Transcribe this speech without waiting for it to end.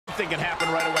anything can happen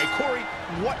right away. Corey,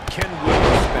 what can we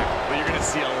expect? Well, you're going to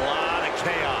see a lot of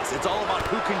chaos. It's all about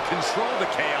who can control the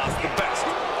chaos the best.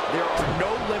 There are no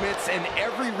limits, and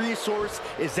every resource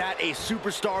is at a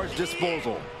superstar's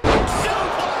disposal.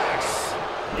 Suplex!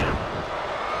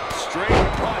 Straight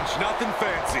punch, nothing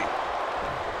fancy.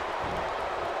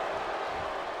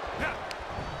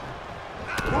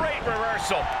 Great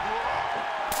reversal.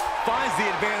 Finds the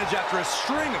advantage after a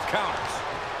string of counters.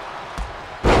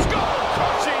 Let's go!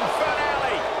 Crushing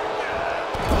finale.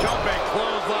 Jumping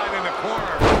clothesline in the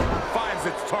corner. Finds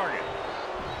its target.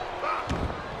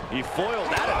 He foiled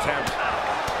that attempt.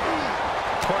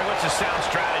 Corey, what's a sound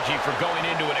strategy for going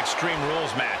into an Extreme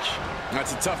Rules match?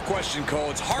 That's a tough question,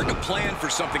 Cole. It's hard to plan for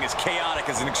something as chaotic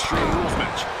as an Extreme Rules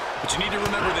match. But you need to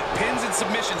remember that pins and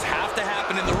submissions have to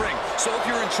happen in the ring. So if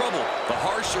you're in trouble, the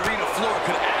harsh arena floor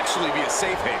could actually be a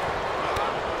safe haven.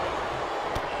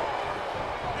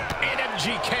 And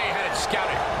MGK had it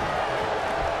scouted.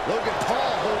 Logan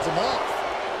Paul holds him off.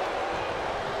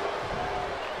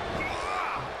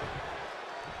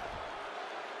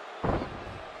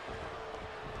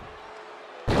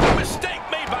 Mistake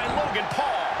made by Logan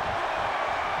Paul.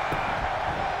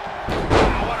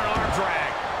 Wow, what an arm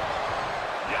drag.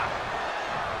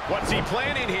 What's he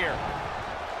planning here?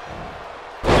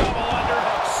 Double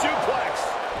underhook suplex.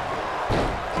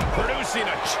 Producing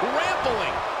a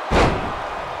trampling.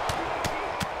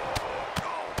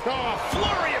 Oh, a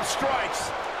flurry of strikes.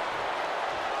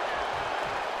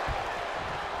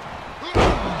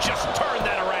 Just turn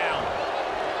that around.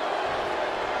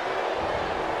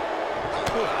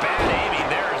 Ooh, bad aiming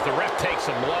there as the ref takes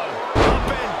a blow. Up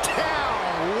and down.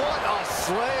 What a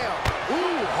slam.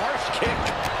 Ooh, harsh kick.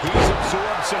 He's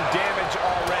absorbed some damage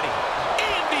already.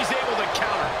 And he's able to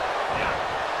counter.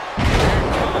 Here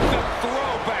comes the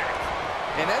throwback.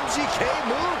 And MGK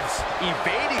moves,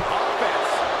 evading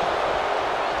offense.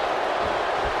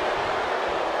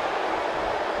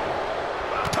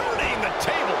 Turning the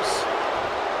tables.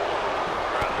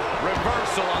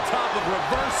 Reversal on top of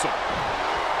reversal.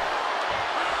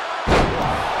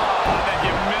 Oh, and then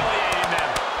humiliating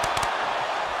them.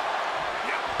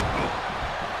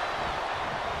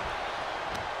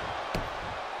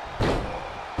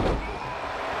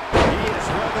 He is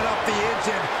revving up the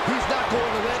engine. He's not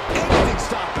going to let anything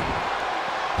stop him.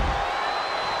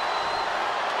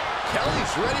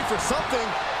 Kelly's ready for something.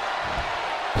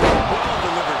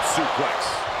 Well-delivered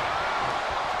suplex.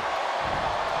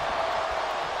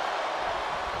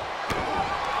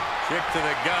 Kick to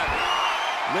the gut.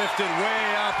 Lifted way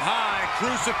up high.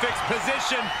 Crucifix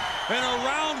position. And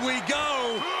around we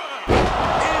go.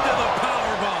 Into the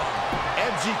powerbomb.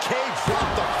 MGK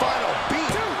dropped the final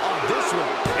beat on this one.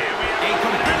 A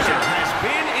competitor has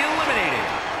been eliminated.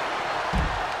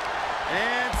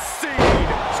 And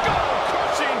seed.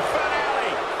 Skull-crushing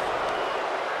finale.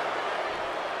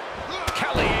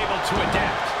 Kelly able to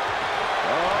adapt.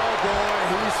 Oh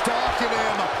boy, he's stalking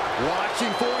him.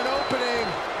 Watching for an opening.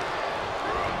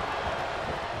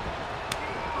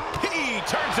 He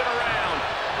turns it around.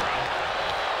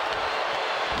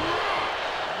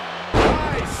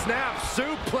 Nice snap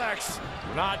suplex.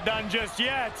 Not done just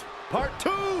yet. Part 2.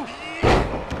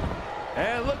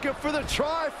 And looking for the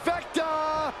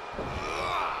trifecta.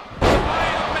 Hi,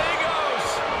 amigos.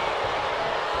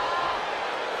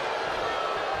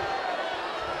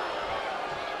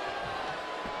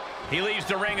 He leaves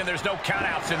the ring and there's no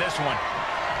countouts in this one.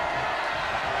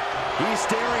 He's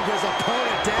staring his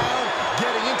opponent down,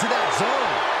 getting into that zone.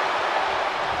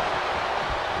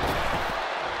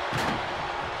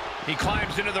 He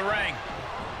climbs into the ring.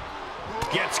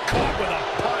 Gets caught with a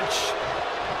punch.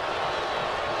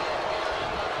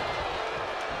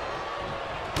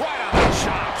 Right on the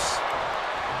chops.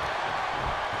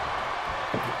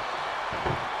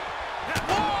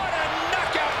 What a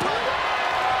knockout.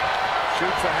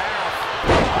 Shoots a half.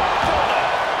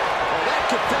 Oh, that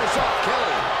could finish off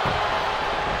Kelly.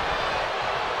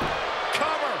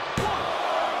 Cover.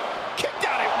 Kicked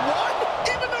out at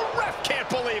 1. Even the ref can't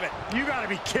believe it. You gotta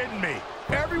be kidding me.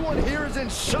 Everyone here is in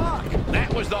shock.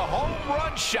 That was the home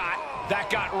run shot that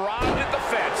got robbed at the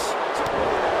fence.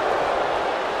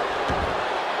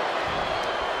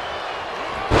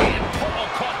 And Paul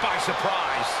caught by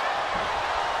surprise.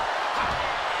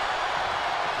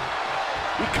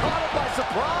 He caught him by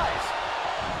surprise.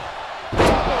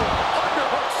 Double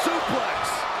underhook suplex.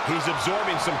 He's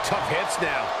absorbing some tough hits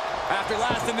now. After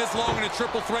lasting this long in a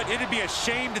triple threat, it'd be a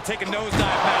shame to take a nosedive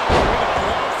now.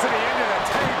 Close to the end of the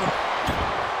table.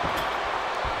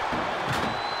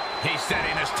 He's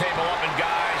setting this table up, and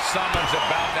guys, someone's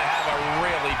about to have a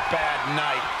really bad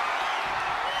night.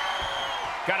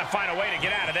 Got to find a way to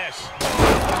get out of this.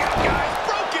 Guys,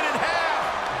 broken in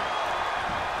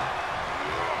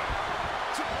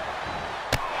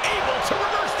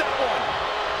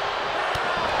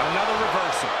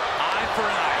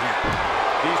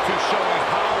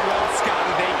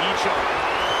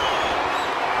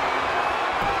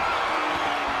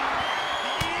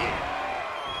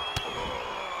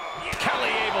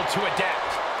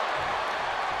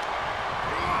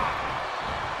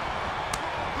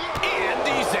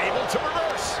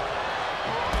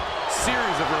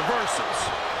of reversals.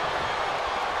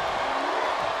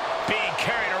 Being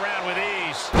carried around with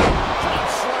ease. Front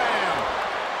slam.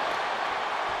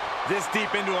 This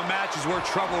deep into a match is where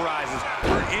trouble rises,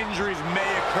 where injuries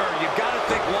may occur. You've got to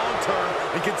think long-term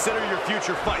and consider your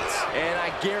future fights. And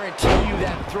I guarantee you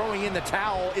that throwing in the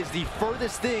towel is the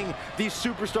furthest thing these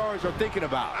superstars are thinking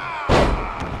about.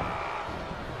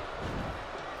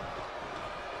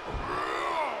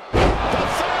 The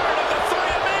third of the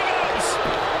three amigos.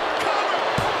 Cover.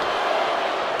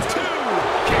 Two.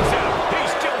 Kicks out. He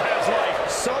still has life.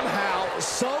 Somehow,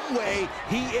 some way,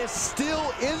 he is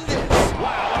still in this.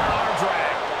 Wow, what an arm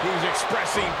drag. He's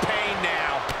expressing pain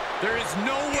now. There is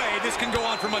no way this can go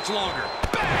on for much longer.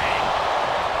 Bang!